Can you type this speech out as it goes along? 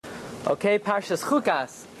Okay, Parshas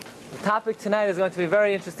Chukas. The topic tonight is going to be a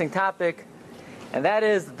very interesting topic, and that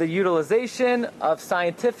is the utilization of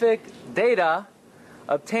scientific data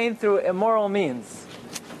obtained through immoral means.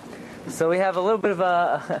 So we have a little bit of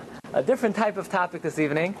a different type of topic this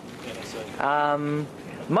evening.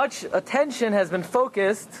 Much attention has been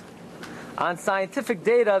focused on scientific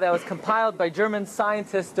data that was compiled by German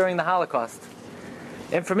scientists during the Holocaust.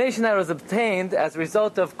 Information that was obtained as a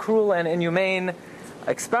result of cruel and inhumane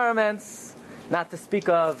experiments, not to speak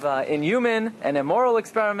of inhuman and immoral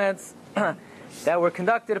experiments that were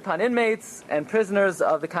conducted upon inmates and prisoners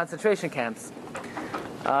of the concentration camps.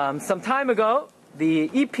 Some time ago, the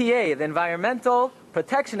EPA, the Environmental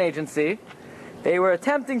Protection Agency, they were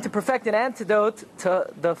attempting to perfect an antidote to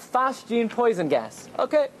the phosgene poison gas.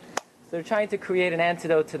 Okay, so they're trying to create an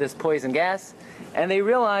antidote to this poison gas, and they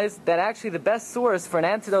realized that actually the best source for an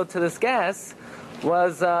antidote to this gas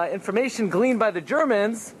was information gleaned by the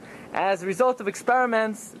Germans as a result of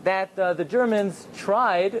experiments that the Germans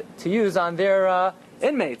tried to use on their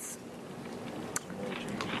inmates.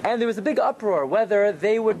 And there was a big uproar whether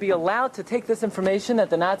they would be allowed to take this information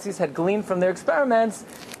that the Nazis had gleaned from their experiments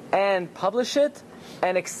and publish it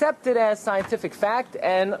and accept it as scientific fact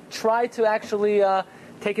and try to actually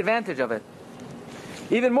take advantage of it.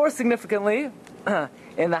 Even more significantly,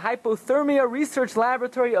 in the Hypothermia Research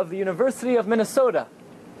Laboratory of the University of Minnesota,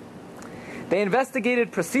 they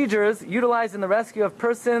investigated procedures utilized in the rescue of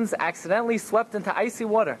persons accidentally swept into icy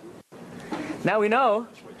water. Now we know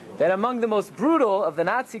that among the most brutal of the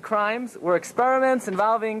Nazi crimes were experiments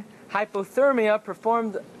involving hypothermia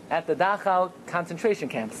performed at the Dachau concentration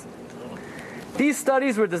camps. These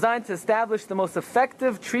studies were designed to establish the most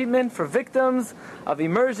effective treatment for victims of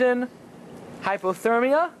immersion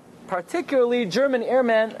hypothermia, particularly German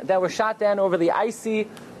airmen that were shot down over the icy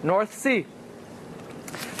North Sea.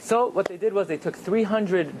 So what they did was they took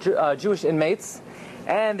 300 Jewish inmates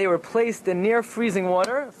and they were placed in near freezing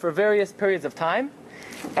water for various periods of time.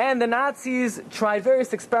 And the Nazis tried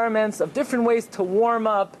various experiments of different ways to warm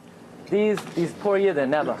up these poor Yidden,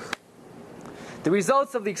 Nebuch. The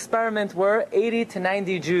results of the experiment were 80 to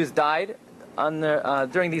 90 Jews died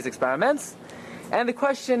during these experiments. And the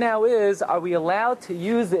question now is, are we allowed to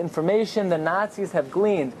use the information the Nazis have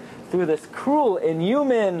gleaned through this cruel,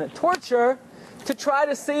 inhuman torture to try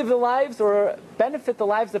to save the lives or benefit the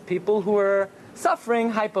lives of people who are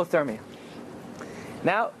suffering hypothermia?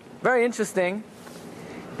 Now, very interesting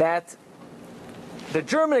that the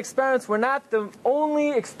German experiments were not the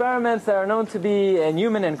only experiments that are known to be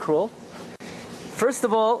inhuman and cruel. First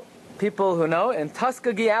of all, people who know, in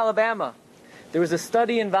Tuskegee, Alabama, there was a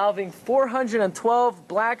study involving 412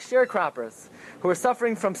 black sharecroppers who were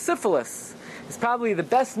suffering from syphilis. It's probably the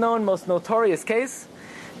best known, most notorious case.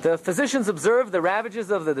 The physicians observed the ravages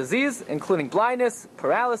of the disease, including blindness,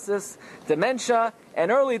 paralysis, dementia, and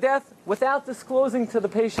early death, without disclosing to the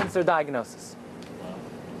patients their diagnosis.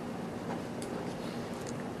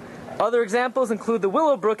 Other examples include the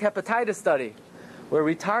Willowbrook hepatitis study, where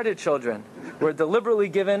retarded children were deliberately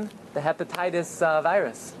given the hepatitis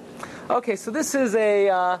virus. Okay, so this is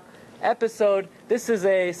a episode, this is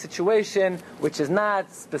a situation which is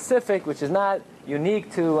not specific, which is not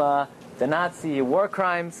unique to the Nazi war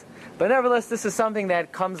crimes, but nevertheless this is something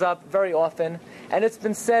that comes up very often, and it's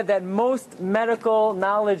been said that most medical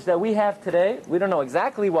knowledge that we have today, we don't know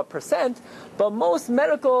exactly what percent, but most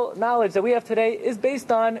medical knowledge that we have today is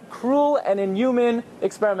based on cruel and inhuman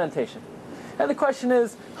experimentation. And the question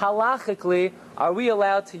is, halachically, are we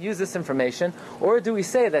allowed to use this information? Or do we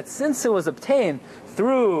say that since it was obtained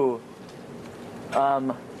through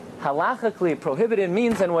halachically prohibited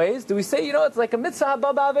means and ways, do we say, it's like a mitzvah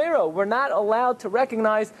baba avero. We're not allowed to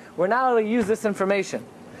recognize, we're not allowed to use this information.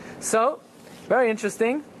 So, very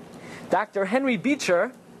interesting. Dr. Henry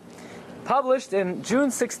Beecher published in June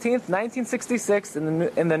 16th, 1966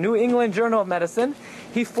 in the New England Journal of Medicine,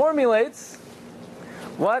 he formulates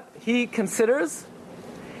what he considers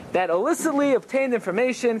that illicitly obtained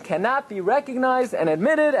information cannot be recognized and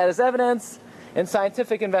admitted as evidence in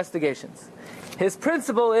scientific investigations. His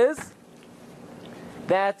principle is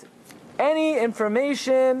that any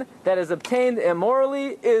information that is obtained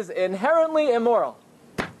immorally is inherently immoral.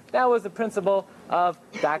 That was the principle of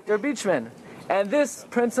Dr. Beechman. And this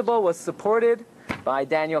principle was supported by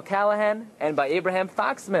Daniel Callahan and by Abraham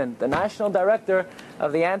Foxman, the national director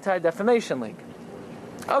of the Anti-Defamation League.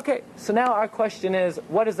 Okay, so now our question is,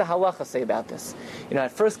 what does the halacha say about this?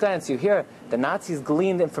 At first glance you hear the Nazis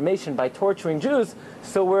gleaned information by torturing Jews,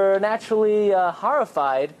 so we're naturally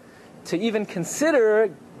horrified to even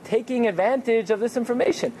consider taking advantage of this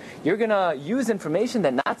information. You're going to use information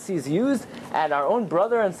that Nazis used at our own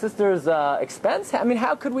brother and sister's expense? I mean,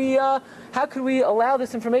 how could we allow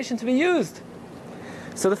this information to be used?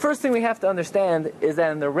 So the first thing we have to understand is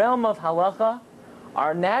that in the realm of halacha,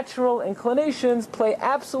 our natural inclinations play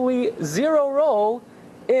absolutely zero role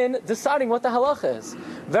in deciding what the halacha is.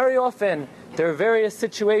 Very often, there are various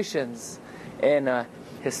situations, in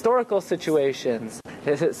historical situations,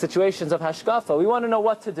 situations of hashkafa. We want to know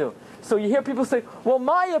what to do. So you hear people say, well,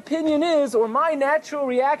 my opinion is, or my natural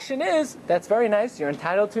reaction is. That's very nice. You're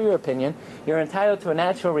entitled to your opinion. You're entitled to a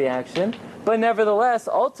natural reaction. But nevertheless,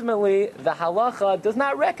 ultimately, the halacha does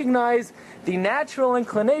not recognize the natural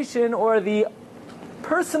inclination or the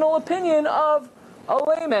personal opinion of a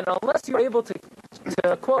layman, unless you're able to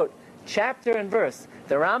quote chapter and verse.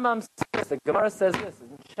 The Rambam says, the Gemara says this,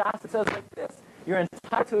 and Shas it says like this. You're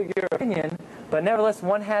entitled to your opinion, but nevertheless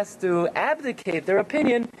one has to abdicate their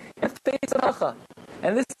opinion in face of halacha.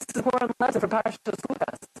 And this is an important lesson for Parashas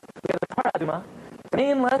Chukas. We have the Paraduma. The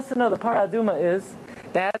main lesson of the Paraduma is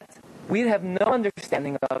that we have no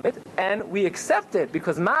understanding of it, and we accept it,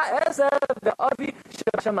 because ma'ezev ve'avi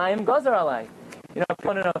she'b'shamayim gozer alai. You know, if you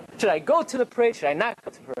want to know, should I go to the parade? Should I not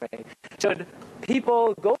go to the parade? Should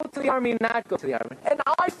people go to the army, not go to the army? And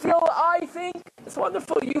I think, it's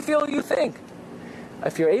wonderful, you feel, you think.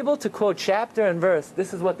 If you're able to quote chapter and verse,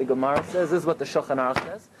 this is what the Gemara says, this is what the Shulchan Aruch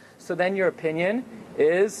says, so then your opinion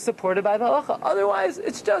is supported by the halacha. Otherwise,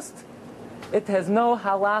 it has no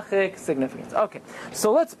halachic significance. Okay,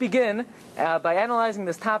 so let's begin by analyzing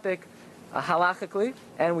this topic halachically,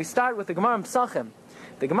 and we start with the Gemara Pesachim.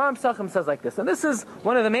 The Gemara Pesachim says like this, and this is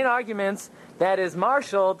one of the main arguments that is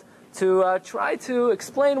marshaled to try to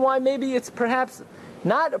explain why maybe it's perhaps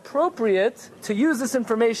not appropriate to use this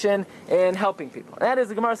information in helping people. And that is,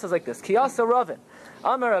 the Gemara says like this, Kiyasa Ravin,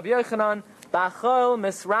 Amar Rabbi Yochanan, Bachol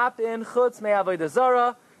misrapin chutz me'avodah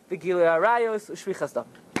zara, v'gilui arayos u'shvichas dam.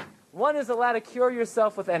 One is allowed to cure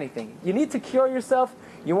yourself with anything. You need to cure yourself.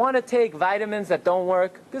 You want to take vitamins that don't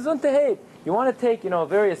work. Gesund tehid. You want to take,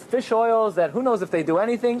 various fish oils that who knows if they do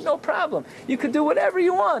anything. No problem. You could do whatever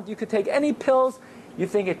you want. You could take any pills. You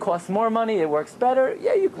think it costs more money, it works better.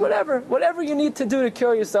 Yeah, whatever you need to do to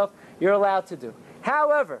cure yourself, you're allowed to do.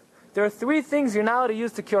 However, there are three things you're not allowed to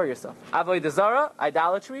use to cure yourself. Avodah zara,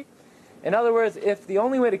 idolatry. In other words, if the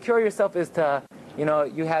only way to cure yourself is to,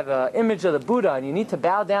 you have an image of the Buddha and you need to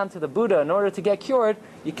bow down to the Buddha in order to get cured,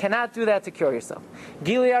 you cannot do that to cure yourself.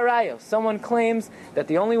 Gili arayo, someone claims that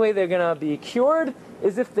the only way they're going to be cured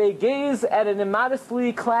is if they gaze at an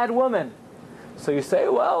immodestly clad woman. So you say,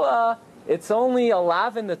 well, it's only a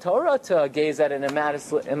lav in the Torah to gaze at an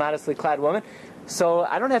immodestly clad woman, so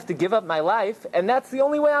I don't have to give up my life, and that's the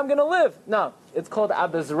only way I'm going to live. No, it's called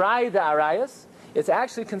abazrai da arayos. It's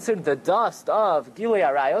actually considered the dust of Gilui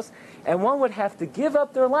Arayos, and one would have to give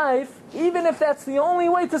up their life, even if that's the only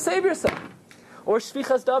way to save yourself. Or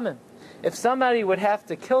Shvichas Damim. If somebody would have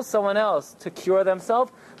to kill someone else to cure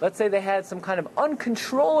themselves, let's say they had some kind of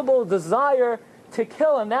uncontrollable desire to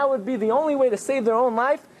kill, and that would be the only way to save their own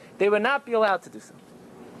life, they would not be allowed to do so.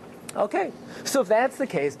 Okay, so if that's the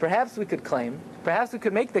case, perhaps we could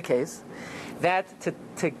make the case that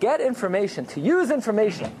to get information, to use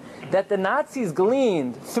information that the Nazis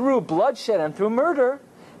gleaned through bloodshed and through murder,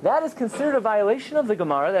 that is considered a violation of the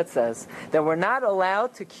Gemara that says that we're not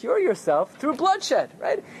allowed to cure yourself through bloodshed,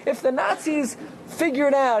 right? If the Nazis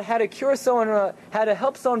figured out how to cure someone, how to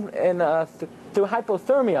help someone through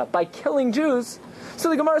hypothermia by killing Jews, so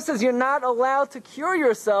the Gemara says you're not allowed to cure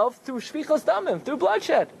yourself through shvichos damim, through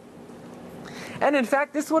bloodshed. And in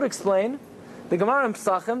fact, this would explain the Gemara in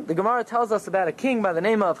Pesachim. The Gemara tells us about a king by the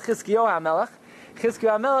name of Chizkiyahu HaMelech.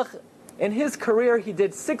 Chizkiyahu HaMelech, in his career, he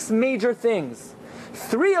did 6 major things.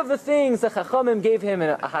 3 of the things the Chachamim gave him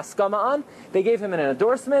a haskama on, they gave him an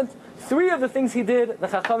endorsement. 3 of the things he did, the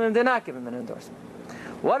Chachamim did not give him an endorsement.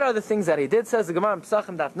 What are the things that he did? Says the Gemara in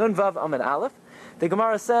Pesachim, Daf Nun Vav Amud Aleph. The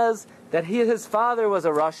Gemara says that his father was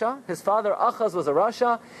a Rasha. His father Achaz was a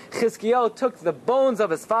Rasha. Chizkiyahu took the bones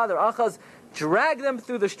of his father Achaz, dragged them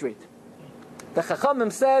through the street. The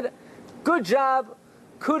Chachamim said, good job,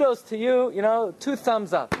 kudos to you, 2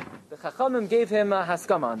 thumbs up. The Chachamim gave him a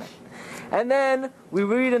haskama on that. And then we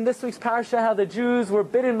read in this week's parasha how the Jews were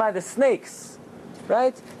bitten by the snakes.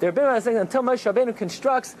 Right? They were bitten by the snakes until Moshe Rabbeinu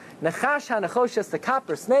constructs Nechash HaNechoshes, the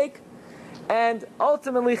copper snake. And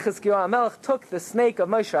ultimately Chizkiyahu HaMelech took the snake of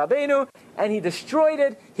Moshe Rabbeinu and he destroyed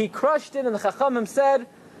it, he crushed it, and the Chachamim said,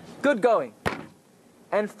 good going.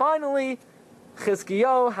 And finally,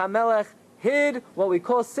 Chizkiyahu HaMelech hid what we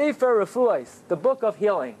call Sefer Refuos, the book of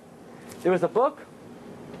healing. There was a book.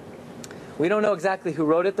 We don't know exactly who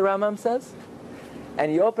wrote it, the Rambam says.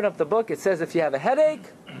 and you open up the book, it says if you have a headache,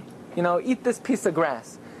 eat this piece of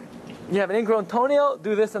grass. You have an ingrown toenail,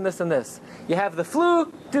 do this and this and this. You have the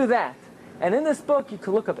flu, do that. And in this book, you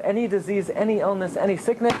can look up any disease, any illness, any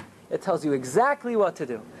sickness. It tells you exactly what to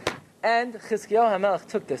do. And Chizkiyahu HaMelech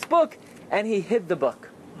took this book, and he hid the book.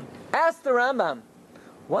 Ask the Rambam,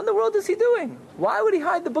 what in the world is he doing? Why would he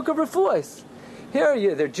hide the book of Refuos?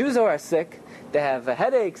 Here, they're Jews who are sick. They have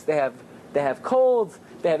headaches. They have colds.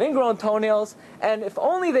 They have ingrown toenails. And if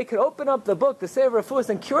only they could open up the book, the Sefer Refuos,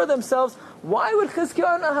 and cure themselves, why would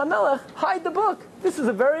Chizkiyahu HaMelech hide the book? This is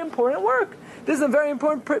a very important work. This is a very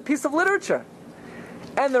important piece of literature.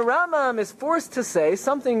 And the Rambam is forced to say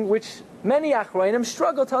something which many Achronim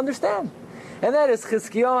struggle to understand. And that is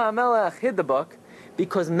Chizkiyahu HaMelech hid the book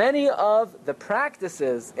because many of the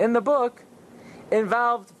practices in the book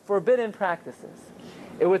involved forbidden practices.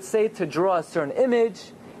 It would say to draw a certain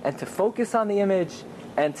image and to focus on the image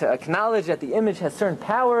and to acknowledge that the image has certain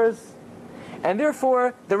powers. And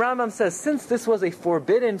therefore, the Rambam says, since this was a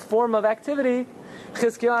forbidden form of activity,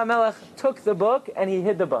 Chizkiyahu HaMelech took the book and he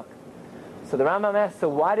hid the book. So the Rambam asks, so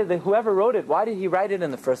whoever wrote it, why did he write it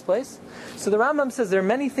in the first place? So the Rambam says there are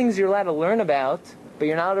many things you're allowed to learn about, but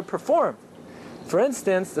you're not allowed to perform. For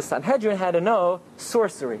instance, the Sanhedrin had to know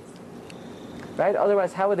sorcery. Right?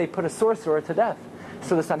 Otherwise, how would they put a sorcerer to death?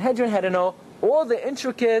 So the Sanhedrin had to know all the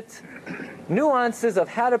intricate nuances of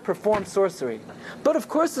how to perform sorcery. But of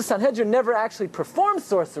course, the Sanhedrin never actually performed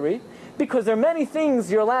sorcery, because there are many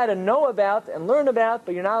things you're allowed to know about and learn about,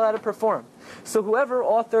 but you're not allowed to perform. So whoever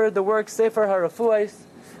authored the work Sefer HaRefuos,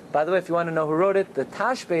 by the way, if you want to know who wrote it, the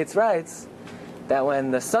Tashbetz writes that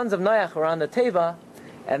when the sons of Noach were on the Teva,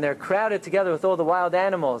 and they're crowded together with all the wild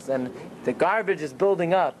animals, and the garbage is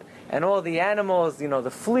building up, and all the animals,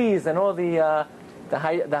 the fleas, and all the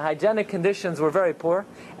hygienic conditions were very poor,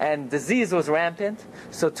 and disease was rampant.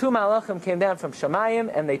 So two malachim came down from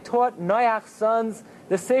Shamayim, and they taught Noach's sons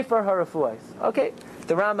the Sefer HaRefuos. Okay,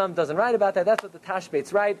 the Rambam doesn't write about that. That's what the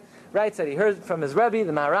Tashbetz writes that he heard from his Rebbe,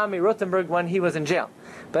 the Maharami Rothenberg, when he was in jail.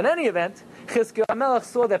 But in any event, Chizkiyahu HaMelech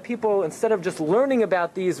saw that people, instead of just learning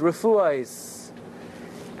about these Refuos,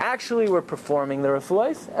 actually were performing the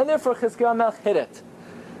Refuos, and therefore Chizkiyahu HaMelech hid it.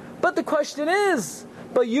 But the question is,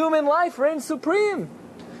 but human life reigns supreme.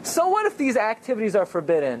 So what if these activities are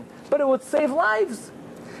forbidden, but it would save lives?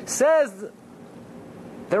 Says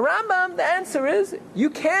the Rambam, the answer is, you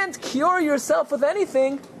can't cure yourself with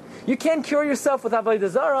anything. You can't cure yourself with Avodah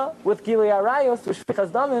Zarah, with Gilui Arayos, with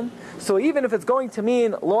Shfichas Damim. So even if it's going to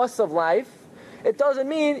mean loss of life, it doesn't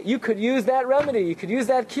mean you could use that remedy, you could use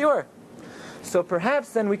that cure. So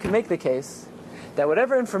perhaps then we can make the case that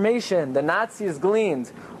whatever information the Nazis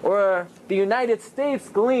gleaned, or the United States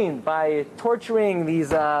gleaned by torturing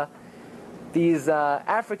these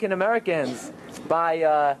African Americans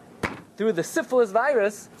through the syphilis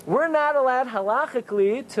virus, we're not allowed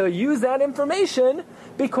halachically to use that information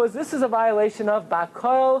because this is a violation of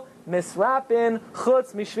Bakol Misrapin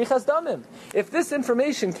Chutz Mishvichas Damim. If this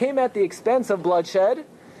information came at the expense of bloodshed,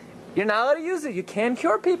 you're not allowed to use it. You can't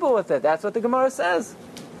cure people with it. That's what the Gemara says.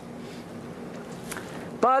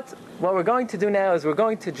 But what we're going to do now is we're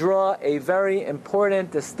going to draw a very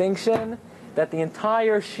important distinction that the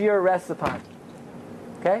entire Shir rests upon.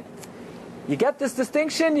 Okay? You get this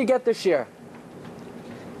distinction, you get the Shir.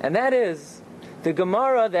 And that is the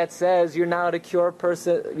Gemara that says you're not a cure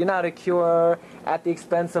at the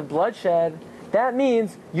expense of bloodshed. That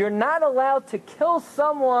means you're not allowed to kill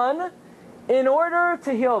someone in order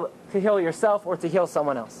to heal yourself or to heal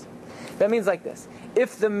someone else. That means like this.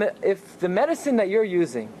 If the medicine that you're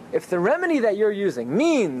using, if the remedy that you're using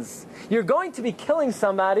means you're going to be killing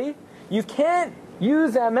somebody, you can't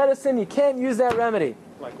use that medicine, you can't use that remedy.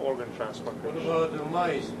 Like organ transplantation. What about the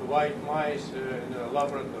mice, the white mice in the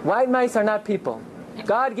laboratory? White mice are not people.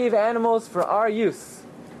 God gave animals for our use.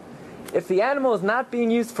 If the animal is not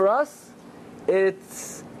being used for us,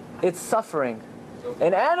 it's suffering.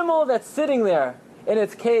 An animal that's sitting there in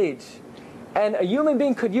its cage, and a human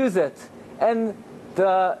being could use it, and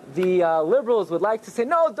the liberals would like to say,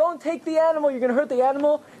 no, don't take the animal, you're going to hurt the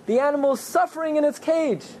animal. The animal is suffering in its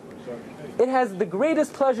cage. It has the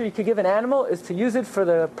greatest pleasure you could give an animal is to use it for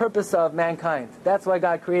the purpose of mankind. That's why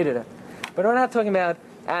God created it. But we're not talking about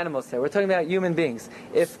animals here. We're talking about human beings.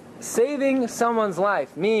 If saving someone's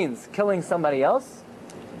life means killing somebody else,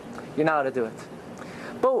 you're not allowed to do it.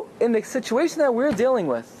 But in the situation that we're dealing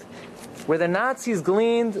with, where the Nazis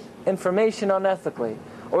gleaned information unethically,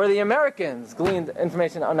 or the Americans gleaned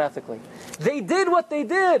information unethically, they did what they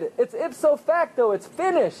did. It's ipso facto. It's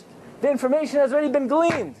finished. The information has already been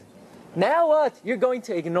gleaned. Now what? You're going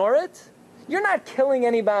to ignore it? You're not killing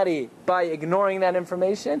anybody by ignoring that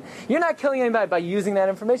information. You're not killing anybody by using that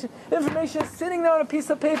information. The information is sitting there on a piece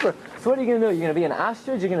of paper. So what are you going to do? You're going to be an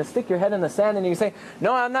ostrich? You're going to stick your head in the sand and you say,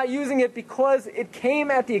 no, I'm not using it because it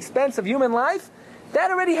came at the expense of human life?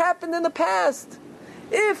 That already happened in the past.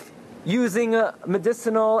 If using a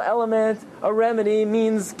medicinal element, a remedy,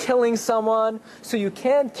 means killing someone, so you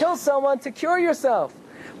can't kill someone to cure yourself.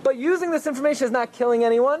 But using this information is not killing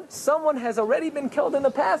anyone. Someone has already been killed in the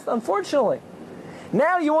past, unfortunately.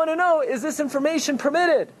 Now you want to know, is this information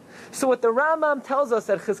permitted? So what the Rambam tells us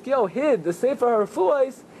that Chizkiyahu hid, the Sefer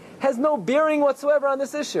HaRefuos, has no bearing whatsoever on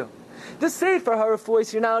this issue. The Sefer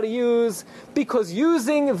HaRefuos you're now to use because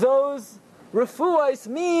using those Refuos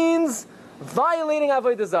means violating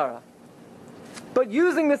Avodah Zarah. But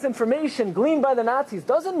using this information gleaned by the Nazis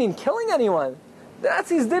doesn't mean killing anyone. The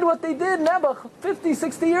Nazis did what they did, Nebuch, 50,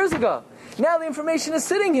 60 years ago. Now the information is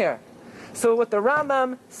sitting here. So what the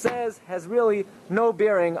Rambam says has really no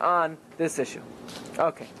bearing on this issue.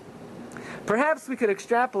 Okay. Perhaps we could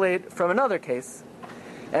extrapolate from another case,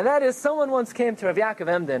 and that is someone once came to Rav Yaakov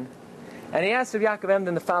Emden, and he asked Rav Yaakov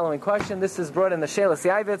Emden the following question. This is brought in the Shelas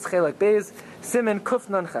Yavitz, Chelek Beis, Siman Kuf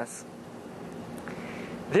Nun Ches.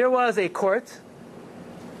 There was a court,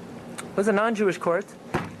 it was a non-Jewish court,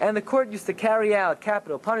 and the court used to carry out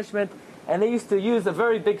capital punishment, and they used to use a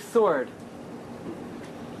very big sword.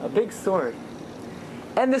 A big sword.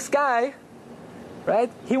 And this guy,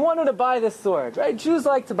 right, he wanted to buy this sword, right? Jews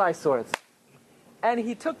like to buy swords. And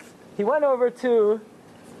he went over to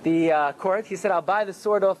the court, he said, I'll buy the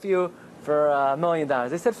sword off you for $1 million.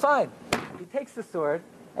 They said, fine. He takes the sword,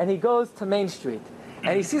 and he goes to Main Street.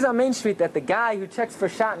 And he sees on Main Street that the guy who checks for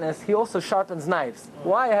shatnez, he also sharpens knives.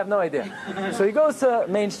 Why? I have no idea. So he goes to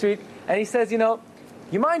Main Street, and he says,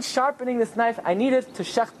 you mind sharpening this knife? I need it to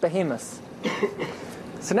shecht behemoths.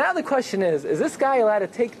 So now the question is this guy allowed to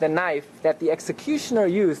take the knife that the executioner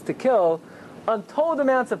used to kill untold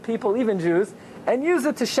amounts of people, even Jews, and use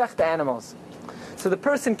it to shecht the animals? So the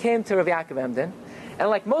person came to Rav Yaakov Emden, and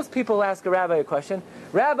like most people ask a rabbi a question,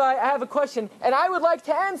 Rabbi, I have a question, and I would like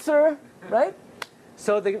to answer, right?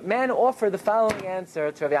 So the man offered the following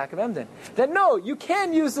answer to Rav Yaakov Emden, that no, you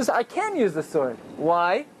can use this, I can use the sword.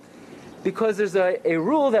 Why? Because there's a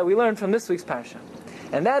rule that we learned from this week's parsha.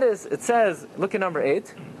 And that is, it says, look at number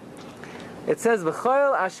 8, it says,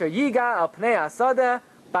 V'choil asher yiga al pnei asadeh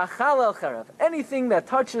bachal el cherev. Anything that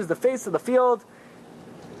touches the face of the field,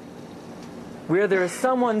 where there is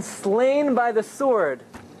someone slain by the sword.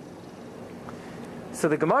 So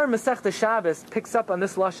the Gemara Masechta Shabbos picks up on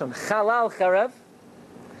this lashon, chalal cherev,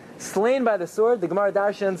 slain by the sword. The Gemara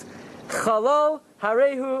darshans, chalal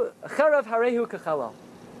harehu, cherev harehu kechalal.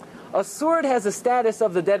 A sword has a status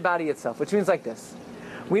of the dead body itself, which means like this.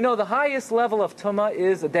 We know the highest level of tumah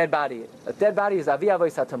is a dead body. A dead body is avi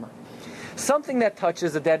avois hatumah. Something that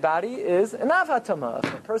touches a dead body is an avatama.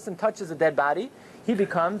 If a person touches a dead body, he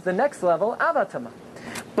becomes the next level, avatama.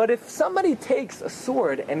 But if somebody takes a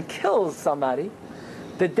sword and kills somebody,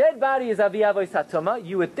 the dead body is avi avois hatumah.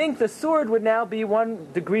 You would think the sword would now be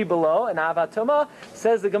 1 degree below, an avatama.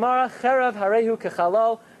 Says the Gemara, cherev harehu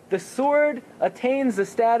kechalal. The sword attains the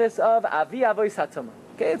status of avi avois hatumah.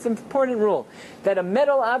 Okay, it's an important rule that a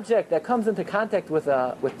metal object that comes into contact with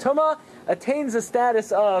tumah attains the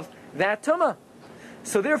status of that tumah.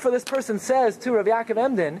 So therefore this person says to Rav Yaakov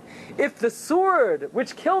Emden, if the sword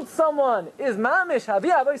which killed someone is mamish avi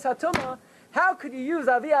avois hatumah, how could you use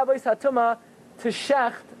avi avois hatumah to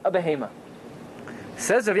shecht a behema?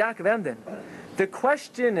 Says Rav Yaakov Emden, the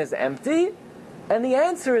question is empty and the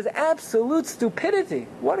answer is absolute stupidity.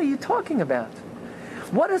 What are you talking about?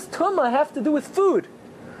 What does tumah have to do with food?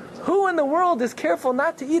 Who in the world is careful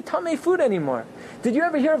not to eat tamei food anymore? Did you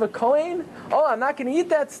ever hear of a Kohen? Oh, I'm not going to eat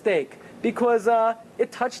that steak because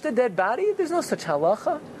it touched a dead body? There's no such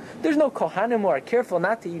halacha. There's no Kohanim who are careful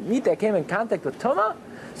not to eat meat that came in contact with tumah.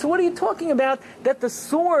 So what are you talking about? That the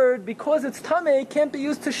sword, because it's tamei, can't be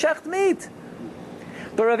used to shecht meat.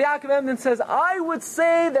 But Rav Yaakov Emden says, I would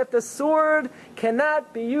say that the sword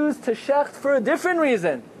cannot be used to shecht for a different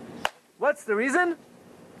reason. What's the reason?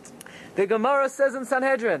 The Gemara says in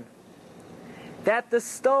Sanhedrin that the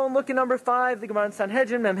stone, look at number 5, the Gemara in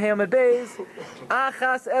Sanhedrin, Mem Heyamid Beis,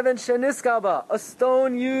 Achas Even Sheniskaba, a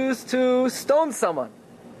stone used to stone someone.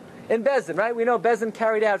 In Bezin, right? We know Bezin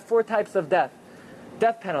carried out 4 types of death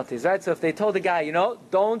penalties, right? So if they told the guy,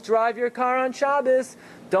 don't drive your car on Shabbos,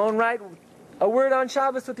 don't write a word on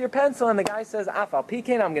Shabbos with your pencil, and the guy says, Afal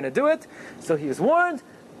Pikein, I'm going to do it. So he was warned.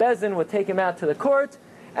 Bezin would take him out to the court,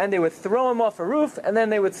 and they would throw him off a roof, and then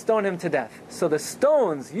they would stone him to death. So the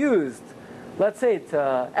stones used, let's say,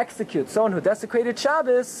 to execute someone who desecrated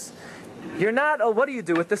Shabbos, You're not. Oh, what do you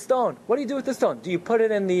do with the stone? What do you do with the stone? Do you put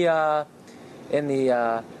it in the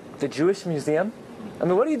Jewish museum? I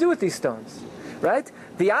mean, what do you do with these stones? Right?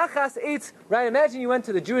 The achas eitz. Right? Imagine you went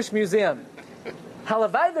to the Jewish museum.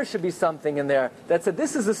 Halavai, there should be something in there that said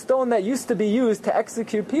this is a stone that used to be used to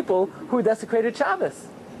execute people who desecrated Shabbos.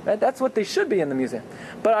 Right? That's what they should be in the museum.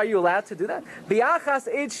 But are you allowed to do that? Bi'achas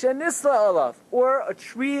eitz shenisla olav, or a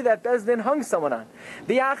tree that Bezdin hung someone on.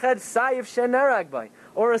 Bi'achad sayif shenerag by,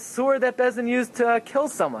 or a sword that Bezdin used to kill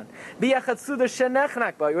someone. Bi'achad suda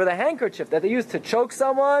shenechnak by, or the handkerchief that they used to choke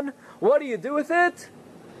someone. What do you do with it?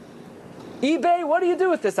 eBay, what do you do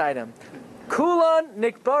with this item? Kulan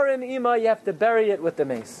nikbarin ima, you have to bury it with the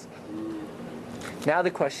mace. Now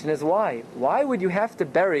the question is why? Why would you have to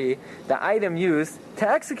bury the item used to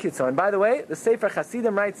execute someone? By the way, the Sefer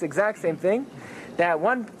Hasidim writes the exact same thing. That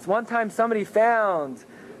one time somebody found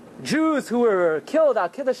Jews who were killed al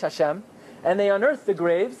Kiddush Hashem, and they unearthed the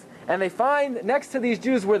graves, and they find next to these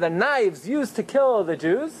Jews were the knives used to kill the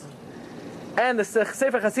Jews. And the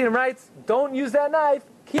Sefer Hasidim writes, don't use that knife,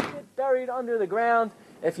 keep it buried under the ground.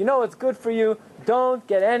 If you know it's good for you, don't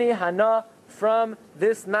get any hana from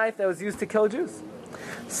this knife that was used to kill Jews.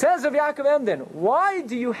 Says Rav Yaakov Emden, why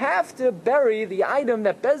do you have to bury the item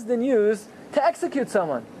that Bezdin used to execute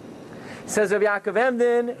someone? Says Rav Yaakov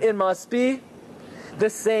Emden, it must be the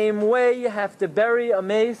same way you have to bury a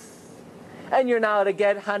mace, and you're not allowed to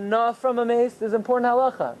get hana from a mace. There's important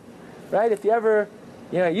halacha, right? If you ever,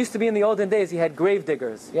 it used to be in the olden days, you had grave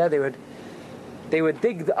diggers. Yeah, they would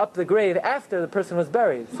dig up the grave after the person was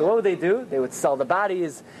buried. So what would they do? They would sell the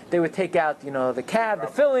bodies. They would take out, the cab, the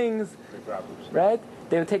fillings, right?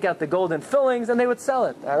 They would take out the golden fillings and they would sell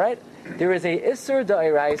it. All right. There is a isur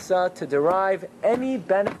da'iraisa to derive any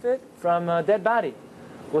benefit from a dead body.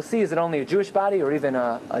 We'll see, is it only a Jewish body or even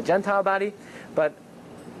a Gentile body? But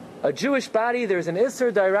a Jewish body, there's an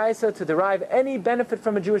isur da'iraisa to derive any benefit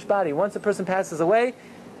from a Jewish body. Once a person passes away,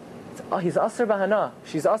 he's asur bahana.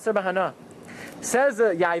 She's asur bahana. Says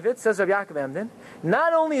Yaivit, says Rav Yaakov Emden,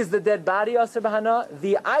 not only is the dead body asur bahana,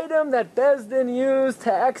 the item that Bezdin used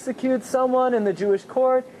to execute someone in the Jewish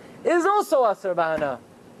court is also asur bahana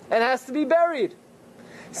and has to be buried.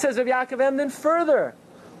 Says Rav Yaakov Emden further,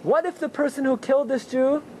 what if the person who killed this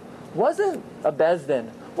Jew wasn't a Bezdin?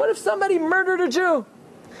 What if somebody murdered a Jew?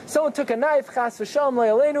 Someone took a knife, chas v'shalom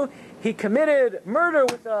le'aleinu, he committed murder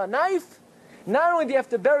with a knife. Not only do you have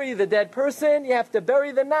to bury the dead person, you have to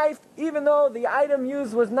bury the knife, even though the item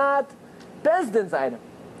used was not Bezdin's item.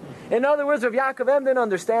 In other words, Rav Yaakov Emden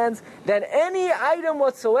understands that any item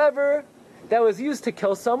whatsoever that was used to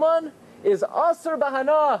kill someone is asur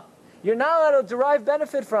bahana. You're not allowed to derive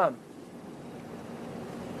benefit from.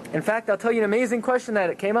 In fact, I'll tell you an amazing question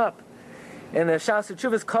that it came up. In the Shas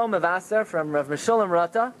Tshuvas Kol Mevaser from Rav Meshulam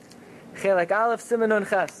Rata, Chelek Aleph Siman Nun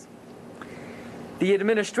Ches. The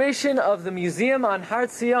administration of the museum on Har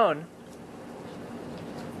Zion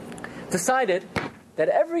decided that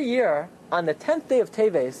every year on the 10th day of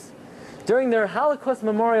Teves, during their Holocaust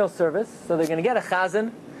memorial service, so they're going to get a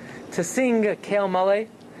chazan to sing Keil Maleh,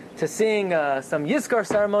 to sing some Yizkar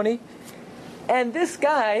ceremony, and this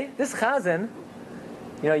guy, this chazan,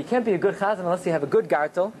 you can't be a good chazan unless you have a good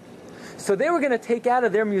gartel. So they were going to take out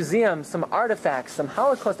of their museum some artifacts, some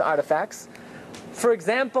Holocaust artifacts. For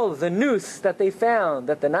example, the noose that they found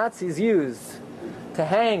that the Nazis used to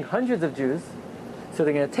hang hundreds of Jews. So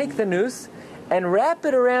they're going to take the noose and wrap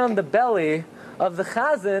it around the belly of the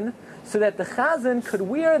chazan so that the chazan could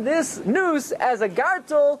wear this noose as a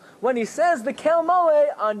gartel when he says the Keil Maleh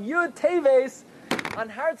on Yud Teves on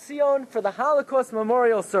Har Zion for the Holocaust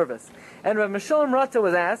memorial service. And Rav Meshulam Rata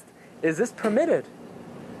was asked, is this permitted?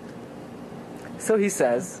 So he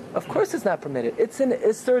says, of course it's not permitted. It's an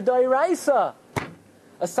isur da'iraisa.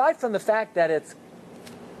 Aside from the fact that it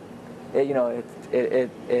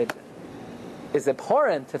is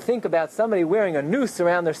abhorrent to think about somebody wearing a noose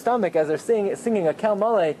around their stomach as they're singing a Keil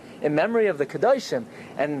Maleh in memory of the Kedoshim,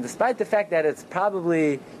 and despite the fact that it's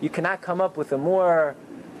probably, you cannot come up with a more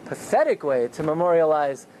pathetic way to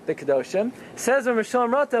memorialize the Kedoshim, says Rav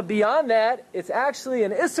Meshulam Rata, beyond that, it's actually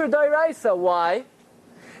an isur da'iraisa. Why?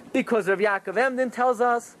 Because Rav Yaakov Emden tells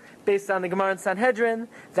us, based on the Gemara in Sanhedrin,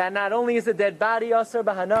 that not only is a dead body asur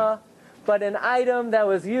bahana, but an item that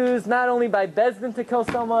was used not only by Bezdin to kill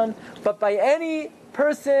someone, but by any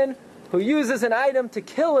person who uses an item to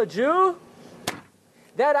kill a Jew,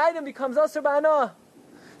 that item becomes asur bahana.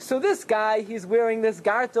 So this guy, he's wearing this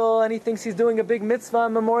gartel and he thinks he's doing a big mitzvah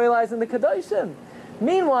memorializing the Kedoshim.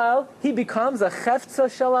 Meanwhile, he becomes a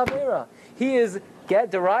cheftza shel avera. He is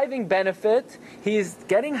deriving benefit, he's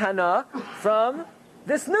getting hana from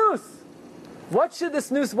this noose. What should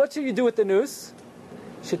you do with the noose?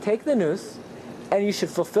 should take the noose and you should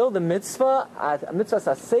fulfill the mitzvah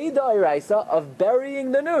sasei d'oraisa of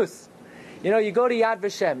burying the noose. You know, you go to Yad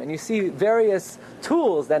Vashem and you see various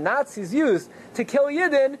tools that Nazis use to kill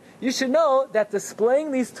Yidden. You should know that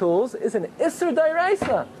displaying these tools is an Isser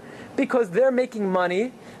d'oraisa, because they're making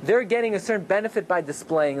money, they're getting a certain benefit by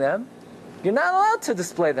displaying them. You're not allowed to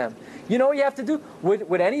display them. You know what you have to do?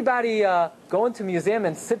 Would anybody go into a museum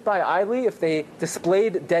and sit by idly if they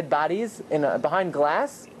displayed dead bodies behind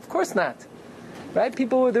glass? Of course not. Right?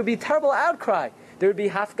 There'd be terrible outcry. There would be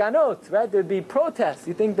hafganot, right? There'd be protests.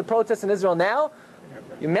 You think the protests in Israel now?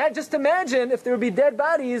 Just imagine if there would be dead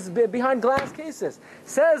bodies behind glass cases.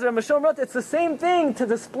 Says Rav Moshe Rot, it's the same thing to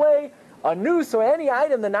display a noose or any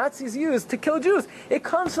item the Nazis used to kill Jews. It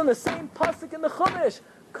comes from the same pasuk in the Chumash.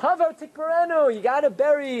 Kavar tikbarenu. You got to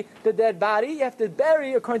bury the dead body. You have to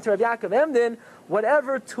bury, according to Rav Yaakov Emden,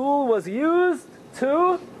 whatever tool was used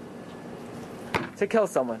to kill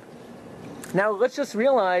someone. Now let's just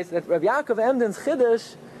realize that Rav Yaakov Emden's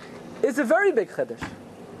chiddush is a very big chiddush,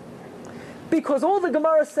 because all the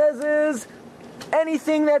Gemara says is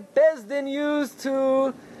anything that Beis Din used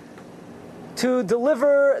to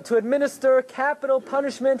administer capital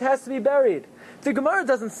punishment has to be buried. The Gemara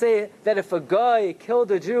doesn't say that if a guy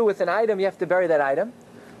killed a Jew with an item, you have to bury that item.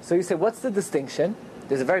 So you say, what's the distinction?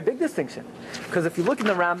 There's a very big distinction. Because if you look in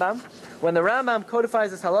the Rambam, when the Rambam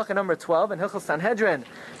codifies this halacha number 12 in Hilchos Sanhedrin,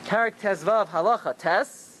 Parak Tezvav halacha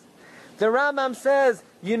tes, the Rambam says,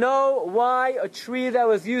 you know why a tree that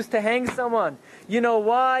was used to hang someone, you know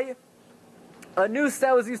why a noose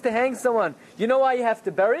that was used to hang someone, you know why you have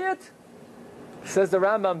to bury it? Says the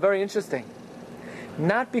Rambam, very interesting.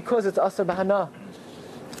 Not because it's asar b'hana.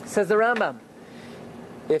 Says the Rambam,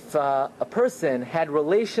 if a person had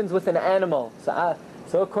relations with an animal,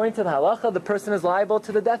 so according to the halacha, the person is liable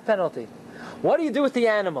to the death penalty. What do you do with the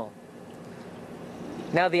animal?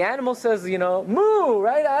 Now the animal says, moo,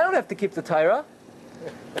 right? I don't have to keep the Torah.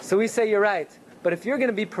 So we say, you're right. But if you're going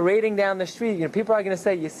to be parading down the street, people are going to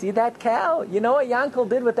say, you see that cow? You know what Yankel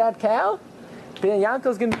did with that cow?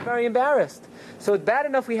 Yankel's going to be very embarrassed. So it's bad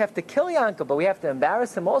enough we have to kill Yankel, but we have to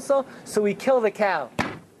embarrass him also, so we kill the cow.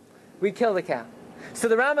 We kill the cow. So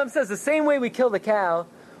the Rambam says the same way we kill the cow,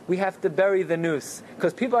 we have to bury the noose.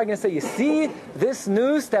 Because people are going to say, you see this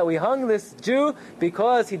noose that we hung this Jew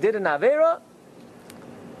because he did an Avera?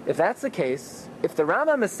 If that's the case, if the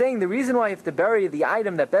Rambam is saying the reason why you have to bury the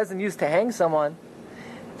item that Beis Din used to hang someone,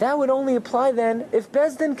 that would only apply then if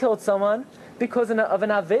Beis Din killed someone because of an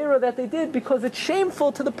Avera that they did, because it's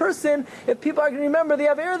shameful to the person if people are going to remember the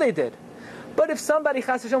Avera they did. But if somebody,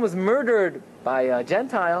 Chas Hashem, was murdered by a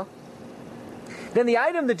Gentile, then the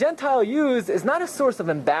item the Gentile used is not a source of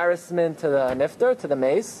embarrassment to the nifter, to the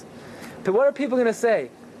mace. But what are people going to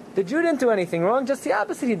say? The Jew didn't do anything wrong, just the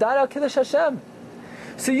opposite. He died al Kiddush Hashem.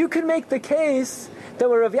 So you can make the case that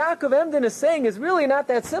what Rav Yaakov Emden is saying is really not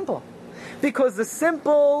that simple. Because the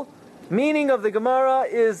simple meaning of the Gemara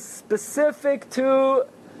is specific to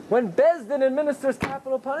when Beis Din administers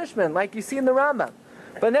capital punishment, like you see in the Rambam.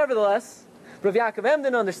 But nevertheless, Rav Yaakov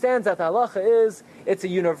Emden understands that the halacha it's a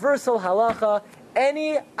universal halacha.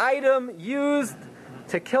 Any item used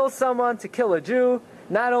to kill someone, to kill a Jew,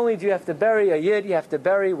 not only do you have to bury a Yid, you have to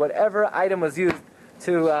bury whatever item was used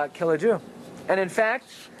to kill a Jew. And in fact,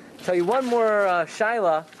 I'll tell you one more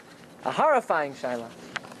shaila, a horrifying shaila.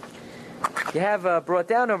 You have brought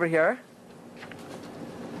down over here,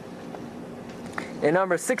 in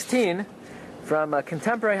number 16, from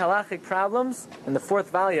Contemporary Halachic Problems, in the 4th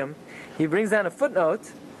volume, he brings down a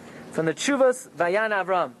footnote from the Tshuvas Vayan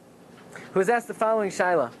Avram, who was asked the following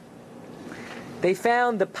shaila. They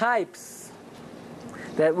found the pipes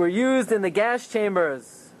that were used in the gas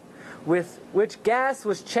chambers, with which gas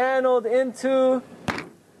was channeled into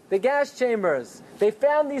the gas chambers. They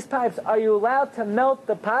found these pipes. Are you allowed to melt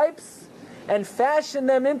the pipes and fashion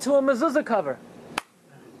them into a mezuzah cover?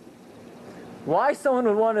 Why someone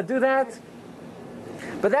would want to do that?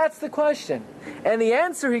 But that's the question. And the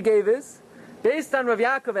answer he gave is, based on Rav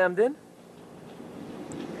Yaakov Emden,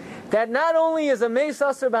 that not only is a mace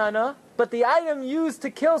asar b'hana, but the item used to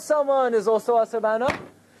kill someone is also asar b'hana.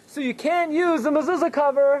 So you can't use the mezuzah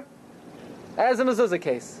cover as a mezuzah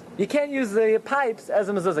case. You can't use the pipes as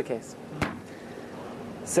a mezuzah case.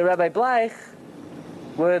 So Rabbi Bleich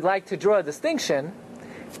would like to draw a distinction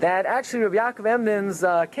that actually Rabbi Yaakov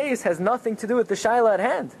Emden's case has nothing to do with the shaila at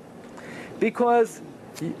hand. Because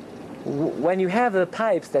when you have the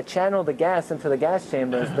pipes that channel the gas into the gas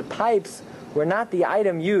chambers, the pipes were not the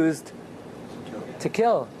item used to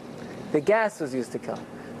kill. The gas was used to kill.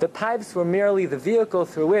 The pipes were merely the vehicle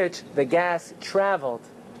through which the gas traveled.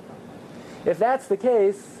 If that's the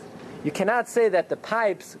case, You cannot say that the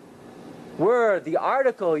pipes were the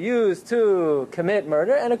article used to commit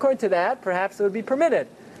murder, and according to that, perhaps it would be permitted.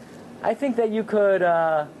 I think that you could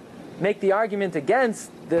make the argument against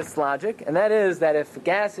this logic, and that is that if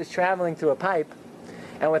gas is traveling through a pipe,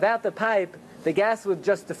 and without the pipe, the gas would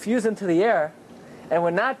just diffuse into the air, and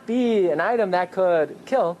would not be an item that could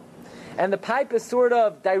kill, and the pipe is sort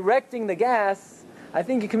of directing the gas, I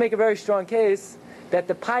think you can make a very strong case that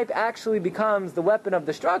the pipe actually becomes the weapon of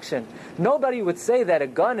destruction. Nobody would say that a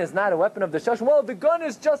gun is not a weapon of destruction. Well, the gun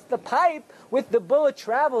is just the pipe with the bullet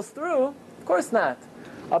travels through. Of course not.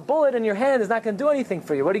 A bullet in your hand is not going to do anything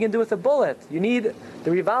for you. What are you going to do with a bullet? You need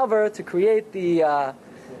the revolver to create the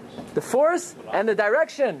force and the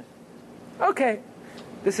direction. Okay,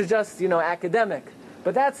 this is just academic,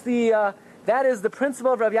 but that is the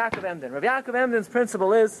principle of Rav Yaakov Emden. Rav Yaakov Emden's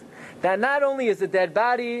principle is that not only is a dead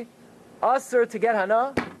body usher to get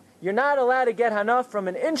hana, you're not allowed to get hana from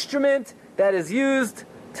an instrument that is used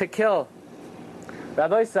to kill.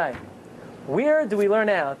 Rabbi Isai, where do we learn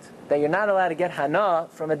out that you're not allowed to get hana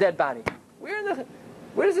from a dead body? Where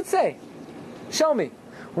does it say? Show me.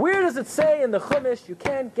 Where does it say in the Chumash you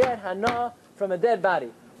can't get hana from a dead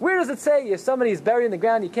body? Where does it say if somebody's buried in the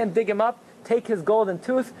ground, you can't dig him up, take his golden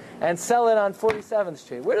tooth, and sell it on 47th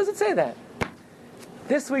Street? Where does it say that?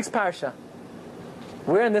 This week's Parsha.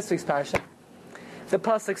 Where in this week's Parsha? The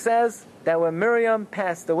pasuk says that when Miriam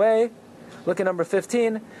passed away, look at number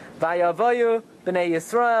 15, Vayavayu b'nei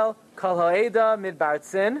Yisrael kol ha'eda midbar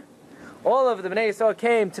tzin. All of the b'nei Yisrael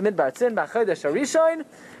came to midbar tzin b'chodesh harishon,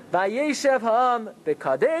 vayeshev ha'am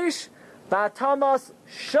b'kadesh, v'atamas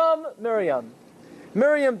sham Miriam.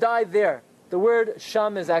 Miriam died there. The word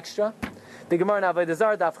sham is extra. The Gemara in Avodah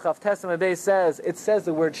Zarah Daf Chav Tesam Abei says, it says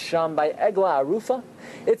the word sham by Egla Arufa.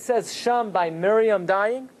 It says sham by Miriam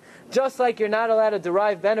dying. Just like you're not allowed to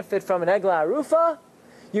derive benefit from an Egla Arufa,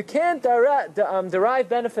 you can't derive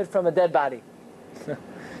benefit from a dead body.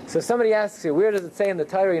 So somebody asks you, where does it say in the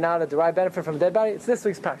Torah you're not allowed to derive benefit from a dead body? It's this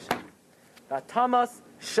week's Parsha. Tamas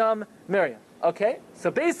sham Miriam. Okay,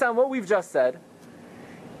 so based on what we've just said,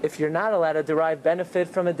 if you're not allowed to derive benefit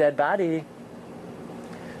from a dead body,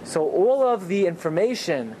 so all of the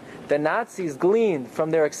information the Nazis gleaned from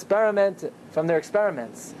their experiments,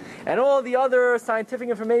 and all the other scientific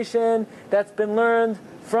information that's been learned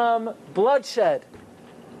from bloodshed,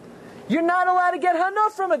 you're not allowed to get hana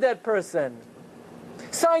from a dead person.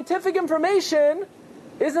 Scientific information,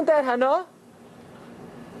 isn't that hana?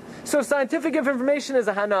 So if scientific information is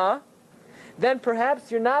a hana, then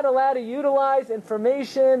perhaps you're not allowed to utilize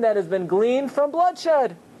information that has been gleaned from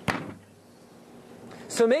bloodshed.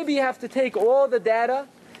 So maybe you have to take all the data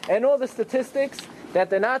and all the statistics that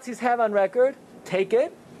the Nazis have on record, take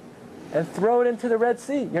it, and throw it into the Red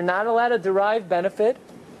Sea. You're not allowed to derive benefit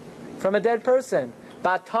from a dead person.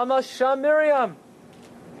 Batama Sham Miriam.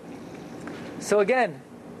 So again,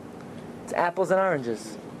 it's apples and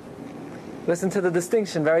oranges. Listen to the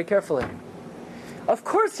distinction very carefully. Of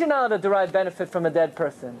course you're not allowed to derive benefit from a dead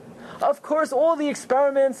person. Of course all the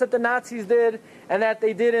experiments that the Nazis did and that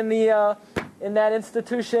they did in that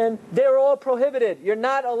institution, they were all prohibited. You're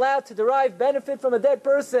not allowed to derive benefit from a dead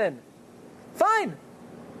person. Fine.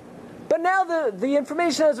 But now the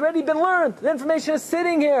information has already been learned. The information is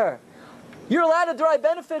sitting here. You're allowed to derive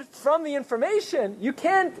benefit from the information. You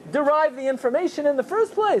can't derive the information in the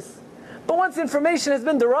first place. But once information has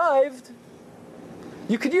been derived,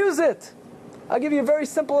 you could use it. I'll give you a very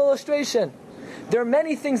simple illustration. There are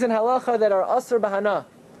many things in halacha that are asr b'hana.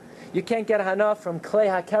 You can't get hana from klei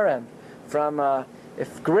hakerem. From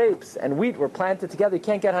if grapes and wheat were planted together, you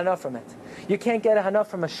can't get hana from it. You can't get a hana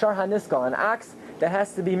from a shar haniskal, an ox that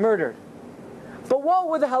has to be murdered. But what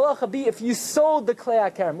would the halacha be if you sold the klei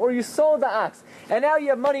hakerem, or you sold the ox, and now you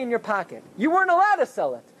have money in your pocket? You weren't allowed to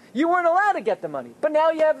sell it. You weren't allowed to get the money, but now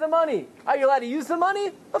you have the money. Are you allowed to use the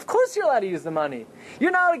money? Of course you're allowed to use the money.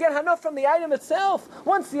 You're not allowed to get hana from the item itself.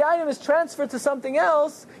 Once the item is transferred to something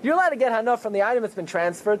else, you're allowed to get hana from the item it's been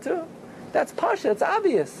transferred to. That's pasha, it's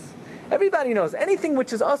obvious. Everybody knows. Anything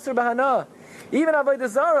which is asr b'hana, even avodah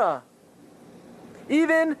zarah,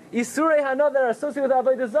 even isurei hana that are associated with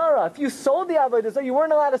avodah zarah. If you sold the avodah zarah, you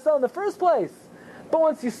weren't allowed to sell in the first place. But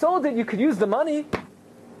once you sold it, you could use the money.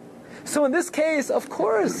 So in this case, of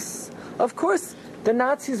course, the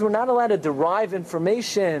Nazis were not allowed to derive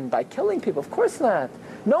information by killing people. Of course not.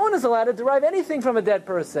 No one is allowed to derive anything from a dead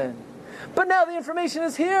person. But now the information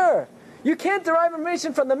is here. You can't derive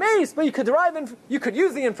information from the mace, but you could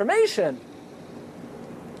use the information.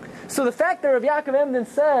 So the fact that Rav Yaakov Emden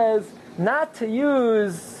says not to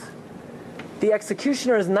use the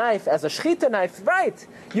executioner's knife as a shchita knife, right?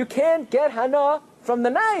 You can't get hana from the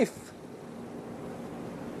knife.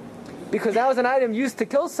 because that was an item used to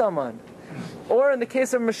kill someone. Or in the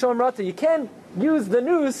case of Mishom Rata, you can't use the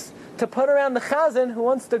noose to put around the chazan who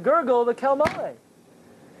wants to gurgle the kelmale.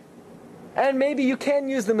 And maybe you can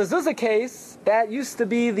use the mezuzah case that used to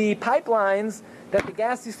be the pipelines that the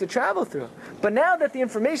gas used to travel through. But now that the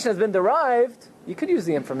information has been derived, you could use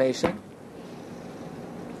the information.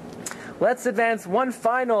 Let's advance one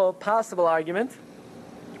final possible argument.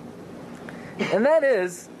 And that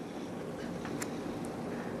is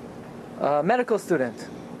a medical student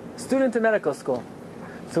in medical school.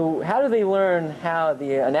 So how do they learn how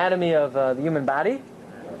the anatomy of the human body?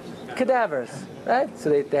 Cadavers, right? So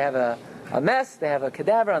they have a mess, they have a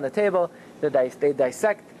cadaver on the table, they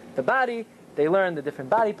dissect the body, they learn the different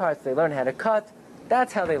body parts, they learn how to cut.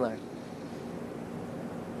 That's how they learn.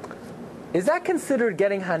 Is that considered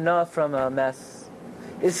getting hana from a mess?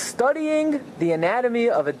 Is studying the anatomy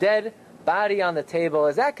of a dead body on the table,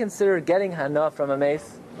 is that considered getting hana from a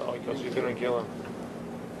mace? No, because you didn't kill him.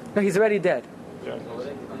 No, he's already dead. Yeah.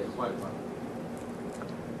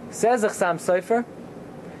 Says Chassam Sofer,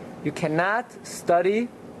 you cannot study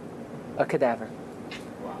a cadaver.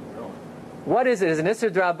 What is it? Is it an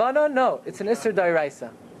Isser D'Rabbanan? No, it's an Isser D'Oraisa.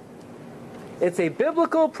 It's a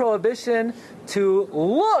biblical prohibition to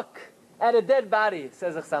look at a dead body,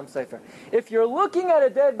 says Chassam Sofer. If you're looking at a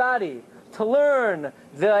dead body to learn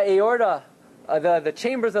the aorta, the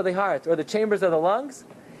chambers of the heart, or the chambers of the lungs,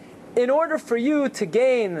 in order for you to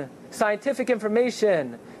gain scientific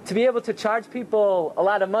information, to be able to charge people a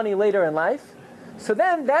lot of money later in life, so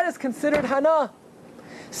then that is considered hana.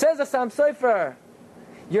 Says Chassam Sofer,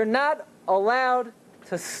 you're not allowed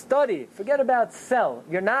to study, forget about sell,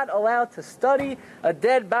 you're not allowed to study a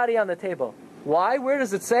dead body on the table. Why? Where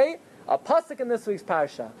does it say? A pasuk in this week's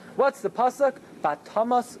parsha. What's the pasuk?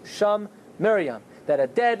 Batamas Sham Miriam. That a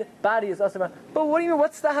dead body is asur. But what do you mean?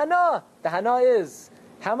 What's the hana? The hana is,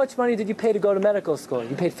 how much money did you pay to go to medical school?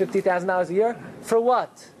 You paid $50,000 a year? For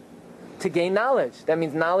what? To gain knowledge. That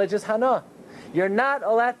means knowledge is hana. You're not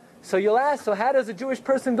allowed. So you'll ask, so how does a Jewish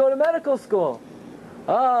person go to medical school?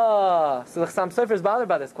 So the Chassam Sofer is bothered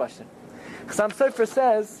by this question. Chassam Sofer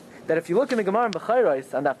says that if you look in the Gemara in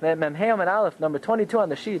Bechayros, on the Mem Hey and Aleph, number 22 on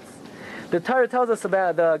the sheets, the Gemara tells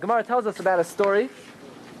us about a story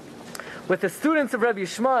with the students of Rabbi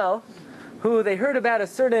Yishmael, who they heard about a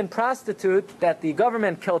certain prostitute that the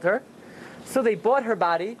government killed her. So they bought her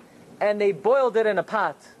body and they boiled it in a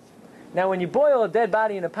pot. Now when you boil a dead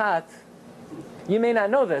body in a pot, you may not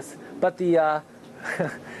know this, but the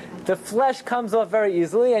the flesh comes off very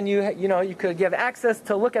easily, and you have access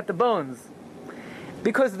to look at the bones.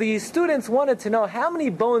 Because the students wanted to know how many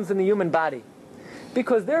bones in the human body.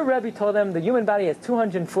 Because their Rebbe told them the human body has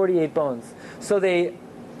 248 bones. So they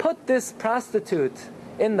put this prostitute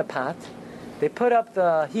in the pot, they put up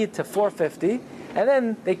the heat to 450, and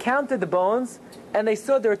then they counted the bones, and they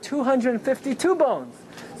saw there were 252 bones.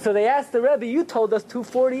 So they asked the Rebbe, you told us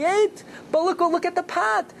 248, but look at the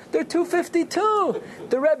pot, they're 252.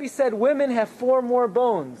 The Rebbe said women have 4 more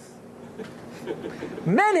bones.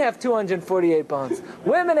 Men have 248 bones.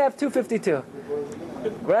 Women have 252.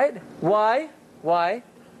 Right? Why? Right?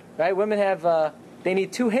 Women have, they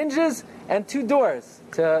need 2 hinges and 2 doors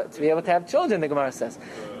to be able to have children, the Gemara says.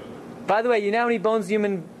 By the way, you know how many bones the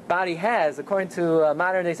human body has? According to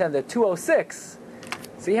modern day standard, 206.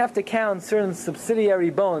 So you have to count certain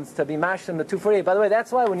subsidiary bones to be mashed in the 248. By the way,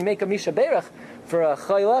 that's why when you make a Misha Berach, for a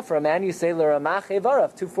chayla, for a man, you say l'ramach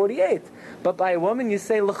evarav, 248. But by a woman, you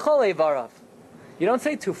say l'chol evarav. You don't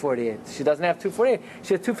say 248. She doesn't have 248.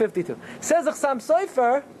 She has 252. Says Chassam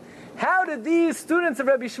Sofer, how did these students of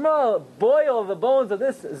Rabbi Yishmael boil the bones of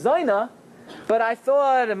this Zaina? But I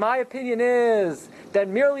thought, and my opinion is, that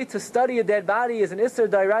merely to study a dead body is an Isser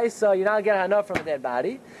D'Oraisa, you're not getting enough from a dead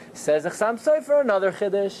body. Says Chassam Sofer, another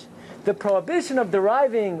Chiddush. The prohibition of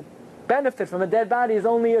deriving benefit from a dead body is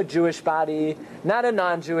only a Jewish body, not a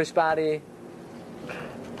non-Jewish body.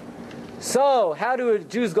 So, how do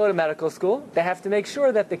Jews go to medical school? They have to make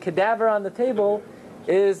sure that the cadaver on the table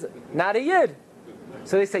is not a Yid.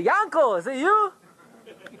 So they say, Yankel, is it you?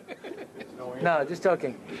 No, just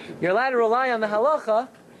joking. You're allowed to rely on the halacha.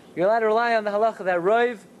 You're allowed to rely on the halacha that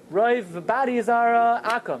roiv bodies are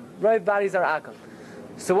akum. Roiv bodies are akum.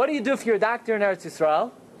 So what do you do if you're a doctor in Eretz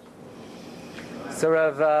Yisrael? So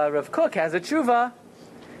Rav Kook has a tshuva.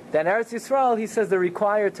 Then Eretz Yisrael, he says they're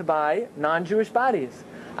required to buy non-Jewish bodies.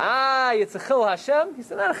 It's a chil Hashem? He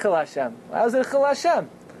said, not a chil Hashem. How is it a chil Hashem?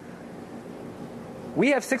 We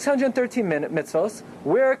have 613 mitzvos.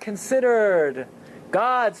 We're considered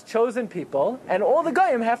God's chosen people, and all the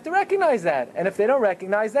Goyim have to recognize that. And if they don't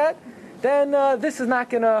recognize that, then this is not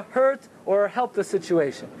going to hurt or help the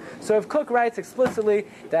situation. So Rav Kook writes explicitly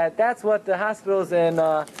that that's what the hospitals in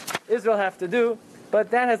Israel have to do,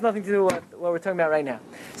 but that has nothing to do with what we're talking about right now.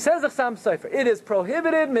 Says the Chassam Sofer, it is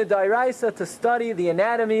prohibited midairaisa to study the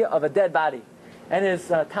anatomy of a dead body. And his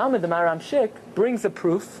Talmud, the Maram Shik, brings a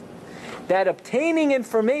proof that obtaining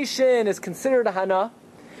information is considered a hana,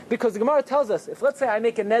 because the Gemara tells us, if let's say I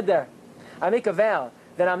make a neder, I make a vow,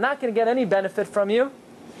 that I'm not going to get any benefit from you,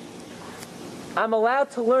 I'm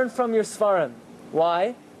allowed to learn from your Sfarim.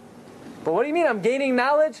 Why? But what do you mean? I'm gaining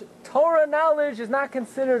knowledge? Torah knowledge is not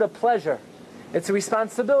considered a pleasure. It's a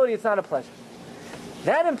responsibility, it's not a pleasure.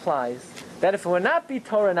 That implies that if it would not be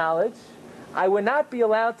Torah knowledge, I would not be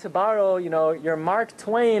allowed to borrow, your Mark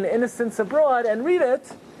Twain, Innocents Abroad, and read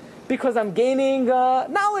it, because I'm gaining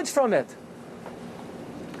knowledge from it.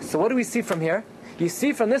 So what do we see from here? You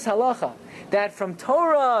see from this halacha that from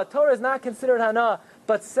Torah is not considered hana,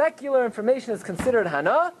 but secular information is considered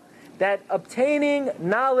hana, that obtaining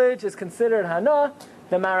knowledge is considered hana.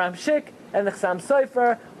 The Maram Shik and the Chassam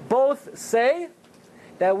Sofer both say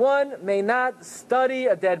that one may not study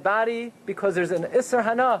a dead body because there's an Isser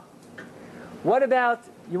hana. What about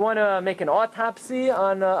you want to make an autopsy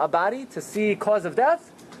on a body to see cause of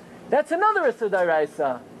death? That's another Isser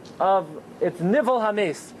Daraisa of it's Nivel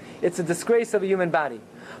Hames. It's a disgrace of a human body.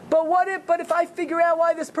 But if I figure out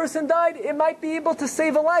why this person died, it might be able to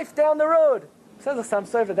save a life down the road. Says the Chassam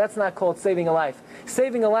Sofer, that's not called saving a life.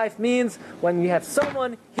 Saving a life means when you have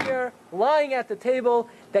someone here lying at the table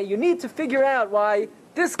that you need to figure out why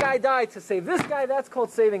this guy died to save this guy, that's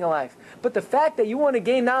called saving a life. But the fact that you want to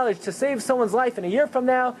gain knowledge to save someone's life in a year from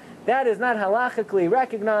now, that is not halachically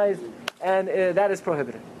recognized, and that is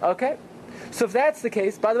prohibited. Okay? So if that's the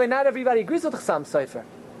case, by the way, not everybody agrees with the Chassam Sofer.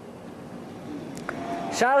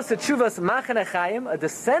 Shalos Teshuvas Machane Chaim, a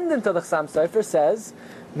descendant of the Chassam Sofer, says,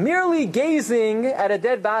 merely gazing at a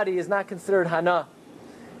dead body is not considered hana.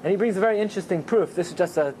 And he brings a very interesting proof. This is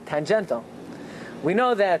just a tangential. We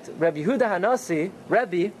know that Rabbi Yehuda Hanasi,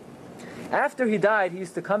 Rebbe, after he died, he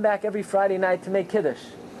used to come back every Friday night to make Kiddush.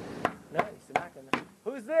 No, he used to knock on the,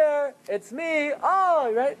 who's there? It's me.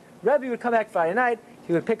 Oh, right? Rebbe would come back Friday night,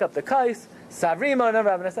 he would pick up the kais,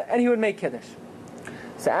 Savrima, and he would make Kiddush.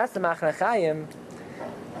 So ask the Machane Chaim,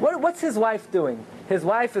 what's his wife doing? His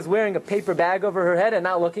wife is wearing a paper bag over her head and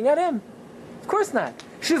not looking at him? Of course not.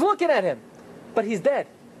 She's looking at him, but he's dead.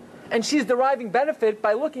 And she's deriving benefit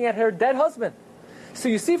by looking at her dead husband. So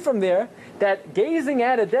you see from there that gazing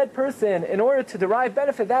at a dead person in order to derive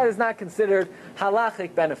benefit, that is not considered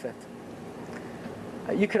halachic benefit.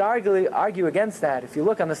 You could argue against that. If you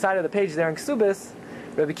look on the side of the page there in Ksubis,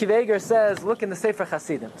 Rabbi Akiva Eiger says, look in the Sefer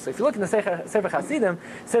Hasidim. So if you look in the Sefer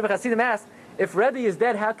Hasidim asks, if Rebbe is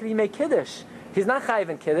dead, how could he make Kiddush? He's not chayiv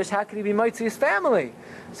in Kiddush, how could he be moitzi his family?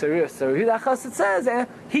 So Yehuda Chassid says,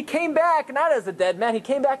 he came back not as a dead man, he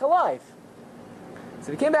came back alive.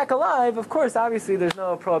 So if he came back alive, of course, obviously there's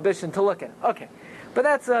no prohibition to look at. Okay, but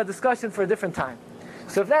that's a discussion for a different time.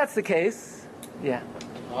 So if that's the case, yeah.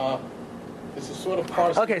 This is sort of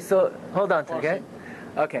parsing. Okay, so hold on, okay?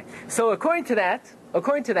 Okay, so according to that,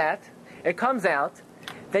 it comes out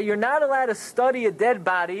that you're not allowed to study a dead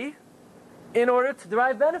body in order to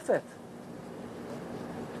derive benefit.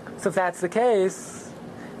 So if that's the case,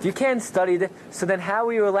 if you can't study it, so then how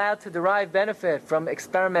are you allowed to derive benefit from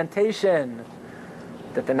experimentation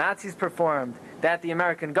that the Nazis performed, that the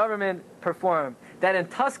American government performed, that in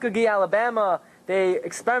Tuskegee, Alabama, they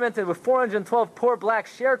experimented with 412 poor black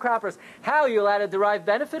sharecroppers? How are you allowed to derive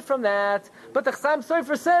benefit from that? But the Chassam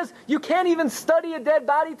Sofer says you can't even study a dead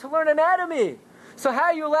body to learn anatomy. So how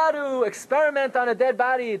are you allowed to experiment on a dead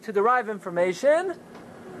body to derive information?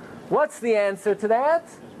 What's the answer to that?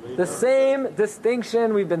 The same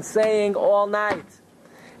distinction we've been saying all night.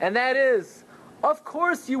 And that is, of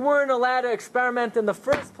course you weren't allowed to experiment in the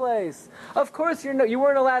first place. Of course you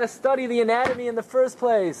weren't allowed to study the anatomy in the first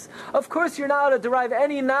place. Of course you're not allowed to derive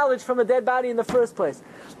any knowledge from a dead body in the first place.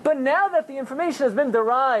 But now that the information has been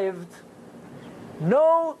derived,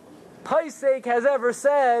 no Paisek has ever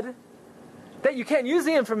said that you can't use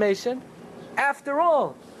the information. After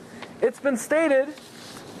all, it's been stated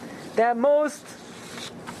that most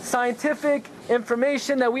scientific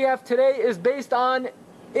information that we have today is based on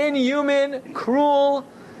inhuman, cruel,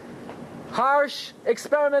 harsh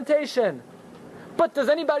experimentation. But does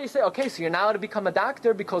anybody say, okay, so you're now allowed to become a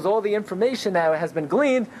doctor because all the information that has been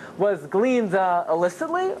gleaned was gleaned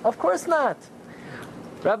illicitly? Of course not.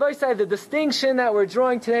 Rabbi said the distinction that we're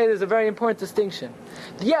drawing today is a very important distinction.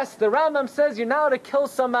 Yes, the Rambam says you're not allowed to kill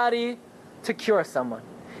somebody to cure someone.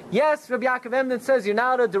 Yes, Rabbi Yaakov Emden says you're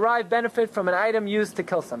not allowed to derive benefit from an item used to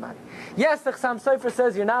kill somebody. Yes, the Chassam Sofer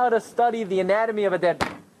says you're not allowed to study the anatomy of a dead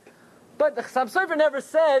body. But the Chassam Sofer never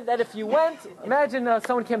said that if you went, imagine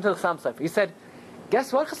someone came to the Chassam Sofer. He said,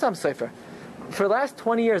 guess what, Chassam Sofer? For the last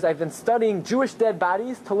 20 years, I've been studying Jewish dead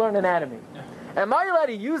bodies to learn anatomy. Am I allowed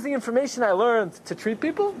to use the information I learned to treat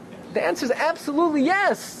people? The answer is absolutely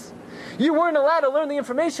yes. You weren't allowed to learn the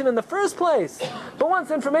information in the first place. But once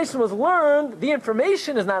the information was learned, the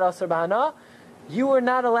information is not Asur B'Hana. You were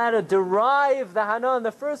not allowed to derive the Hana in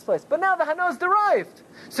the first place. But now the Hana is derived.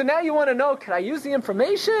 So now you want to know, can I use the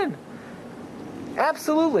information?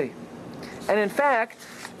 Absolutely. And in fact,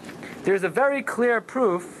 there's a very clear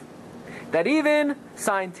proof that even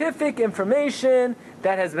scientific information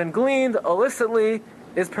that has been gleaned illicitly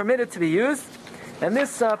is permitted to be used. And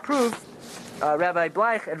this proof, Rabbi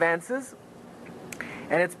Bleich advances,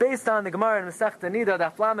 and it's based on the Gemara in Masechta Nida,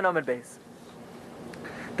 Daf Lamed Amud Beis.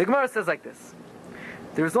 The Gemara says like this: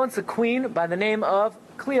 there was once a queen by the name of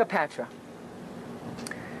Cleopatra,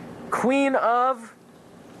 queen of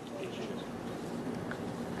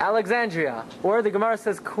Alexandria, or the Gemara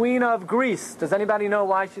says Queen of Greece. Does anybody know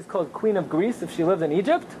why she's called Queen of Greece if she lived in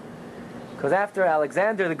Egypt? Because after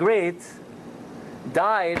Alexander the Great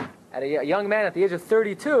died at a young man at the age of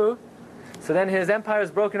 32, so then his empire is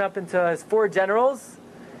broken up into his 4 generals,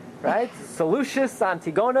 right? Seleucus,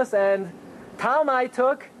 Antigonus, and Ptolemy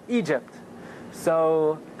took Egypt.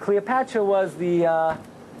 So Cleopatra was the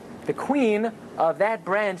queen of that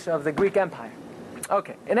branch of the Greek Empire.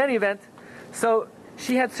 Okay, in any event, so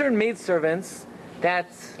she had certain maidservants that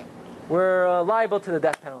were liable to the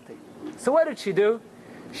death penalty. So what did she do?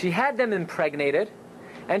 She had them impregnated,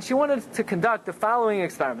 and she wanted to conduct the following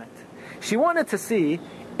experiment. She wanted to see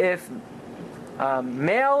if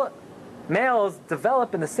males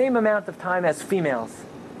develop in the same amount of time as females.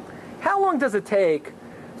 How long does it take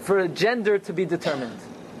for a gender to be determined?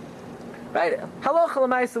 Right? Halacha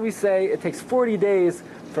l'maisa, we say it takes 40 days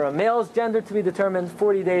for a male's gender to be determined,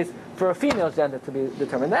 40 days for a female's gender to be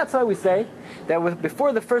determined. That's why we say that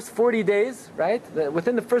before the first 40 days, right?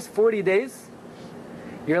 Within the first 40 days,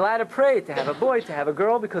 you're allowed to pray to have a boy, to have a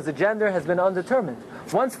girl, because the gender has been undetermined.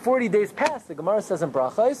 Once 40 days pass, the Gemara says in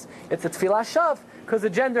Brachos, it's a tefillah shav, because the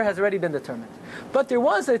gender has already been determined. But there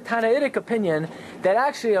was a Tanaitic opinion that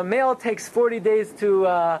actually a male takes 40 days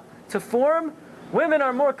to form. Women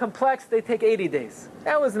are more complex, they take 80 days.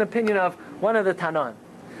 That was an opinion of one of the Tanan.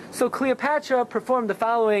 So Cleopatra performed the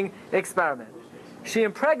following experiment. She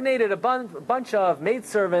impregnated a bunch of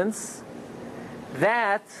maidservants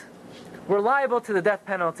that were liable to the death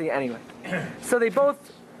penalty anyway. So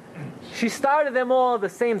she started them all at the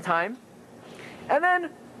same time, and then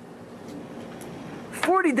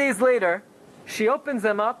 40 days later, she opens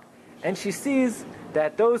them up, and she sees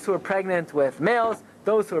that those who were pregnant with males,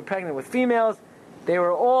 those who were pregnant with females, they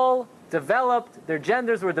were all developed, their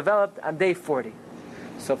genders were developed on day 40.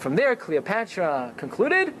 So from there, Cleopatra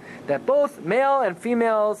concluded that both male and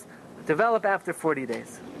females develop after 40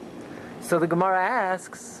 days. So the Gemara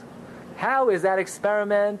asks, how is that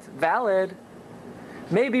experiment valid?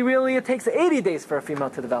 Maybe really it takes 80 days for a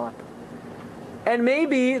female to develop. And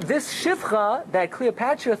maybe this shifcha that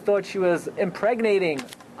Cleopatra thought she was impregnating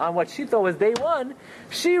on what she thought was day 1,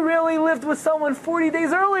 she really lived with someone 40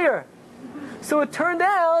 days earlier. So it turned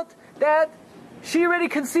out that she already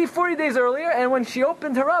conceived 40 days earlier, and when she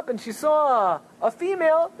opened her up and she saw a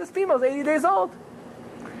female, this female's 80 days old.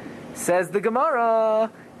 Says the Gemara,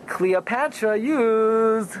 Cleopatra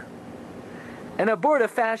used an abortive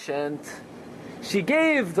fashion. She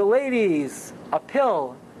gave the ladies a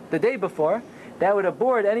pill the day before that would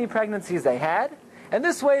abort any pregnancies they had, and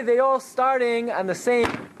this way they all starting on the same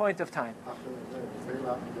point of time.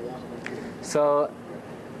 So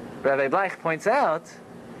Rabbi Bleich points out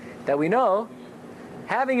that we know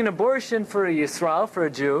having an abortion for a Yisrael, for a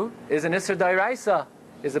Jew, is an Isser D'Oraisa,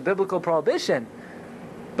 is a biblical prohibition,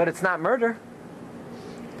 but it's not murder.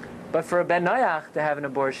 But for a Ben Noach to have an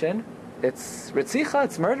abortion, it's Ritzicha,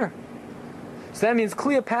 it's murder. So that means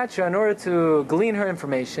Cleopatra, in order to glean her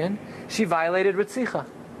information, she violated Ritzicha.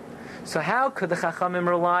 So how could the Chachamim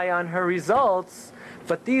rely on her results,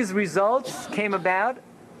 but these results came about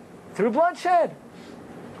through bloodshed?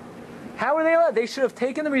 How were they allowed? They should have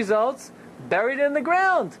taken the results, buried it in the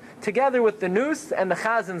ground, together with the noose and the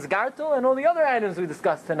chazin's gartel and all the other items we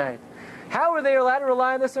discussed tonight. How were they allowed to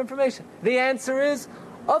rely on this information? The answer is,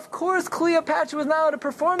 of course Cleopatra was not allowed to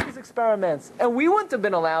perform these experiments, and we wouldn't have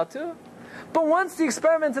been allowed to. But once the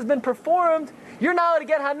experiment has been performed, you're not allowed to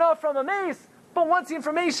get hana from a mace, but once the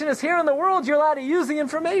information is here in the world, you're allowed to use the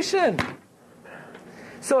information.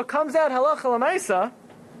 So it comes out, halacha l'maisa,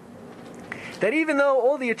 that even though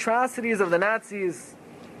all the atrocities of the Nazis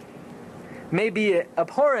may be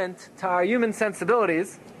abhorrent to our human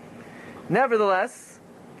sensibilities, nevertheless,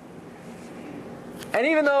 And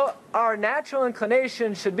even though our natural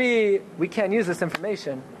inclination should be, we can't use this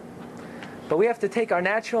information, but we have to take our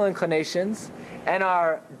natural inclinations and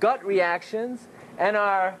our gut reactions and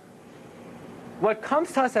what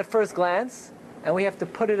comes to us at first glance, and we have to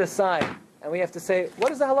put it aside. And we have to say, what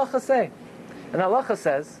does the halacha say? And the halacha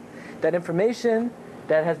says that information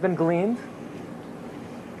that has been gleaned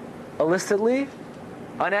illicitly,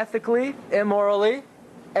 unethically, immorally,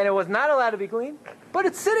 and it was not allowed to be gleaned, but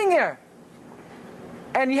it's sitting there.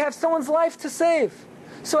 And you have someone's life to save.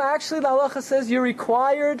 So actually the halacha says you're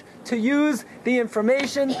required to use the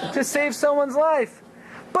information to save someone's life.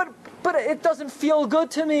 But it doesn't feel good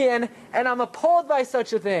to me, and I'm appalled by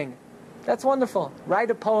such a thing. That's wonderful. Write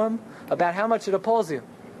a poem about how much it appalls you.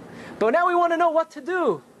 But now we want to know what to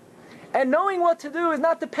do. And knowing what to do is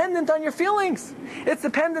not dependent on your feelings. It's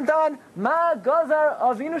dependent on Ma Gazar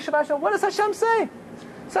Avinu Shabasham. What does Hashem say?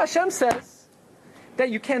 So Hashem says that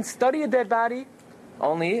you can't study a dead body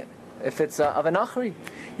only if it's of an achri.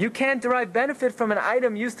 You can't derive benefit from an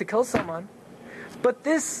item used to kill someone. But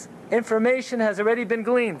this information has already been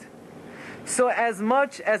gleaned. So as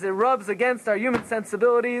much as it rubs against our human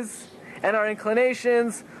sensibilities and our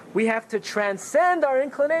inclinations, we have to transcend our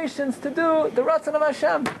inclinations to do the Ratzon of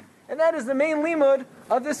Hashem. And that is the main limud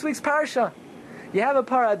of this week's parsha. You have a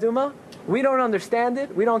parah aduma, we don't understand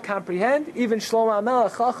it, we don't comprehend. Even Shlomo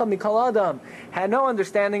HaMelech, Chacham Mikol Adam, had no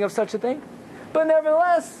understanding of such a thing. But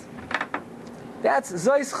nevertheless, that's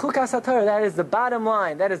Zois Chukas HaTorah, that is the bottom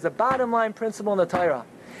line. That is the bottom line principle in the Torah.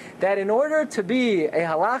 That in order to be a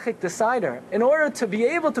halachic decider, in order to be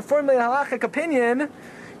able to formulate a halachic opinion,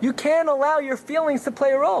 you can't allow your feelings to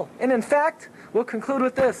play a role. And in fact, we'll conclude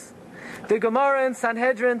with this. The Gemara in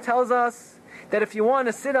Sanhedrin tells us that if you want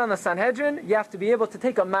to sit on the Sanhedrin, you have to be able to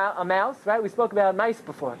take a mouse, right? We spoke about mice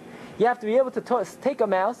before. You have to be able to take a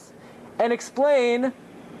mouse and explain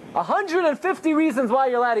 150 reasons why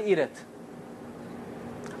you're allowed to eat it.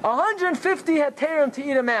 150 heterim to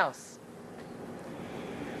eat a mouse.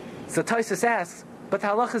 So Tosfos asks, but the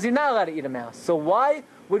halacha is you're not allowed to eat a mouse. So why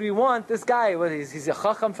would we want this guy, he's a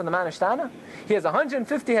chacham from the Manishtana? He has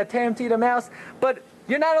 150 heterim to eat a mouse, but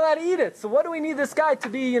you're not allowed to eat it. So what do we need this guy to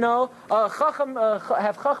be, a chacham,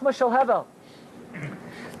 have chachma shel hevel?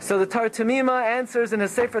 So the Tar Tamima answers in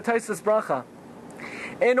his Sefer Tosfos Bracha.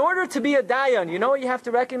 In order to be a dayan, you know what you have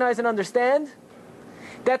to recognize and understand?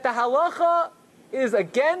 That the halacha is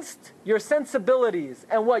against your sensibilities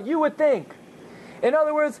and what you would think. In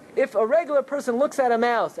other words, if a regular person looks at a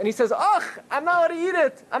mouse and he says, "Ugh, I'm not allowed to eat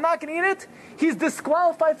it, I'm not going to eat it," he's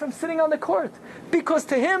disqualified from sitting on the court. Because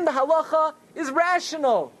to him, the halacha is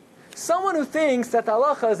rational. Someone who thinks that the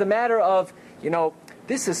halacha is a matter of,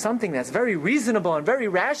 this is something that's very reasonable and very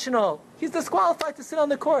rational, he's disqualified to sit on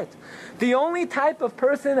the court. The only type of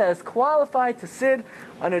person that is qualified to sit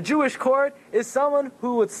on a Jewish court is someone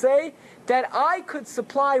who would say that I could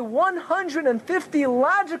supply 150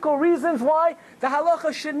 logical reasons why the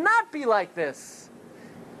halacha should not be like this.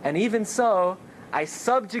 And even so, I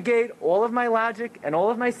subjugate all of my logic and all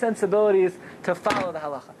of my sensibilities to follow the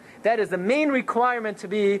halacha. That is the main requirement to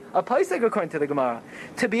be a paisek according to the Gemara.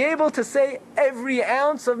 To be able to say every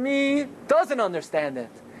ounce of me doesn't understand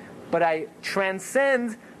it. But I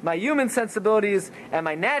transcend my human sensibilities and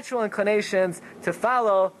my natural inclinations to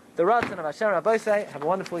follow the Ratzon of Hashem. Rabbi Say, have a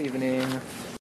wonderful evening.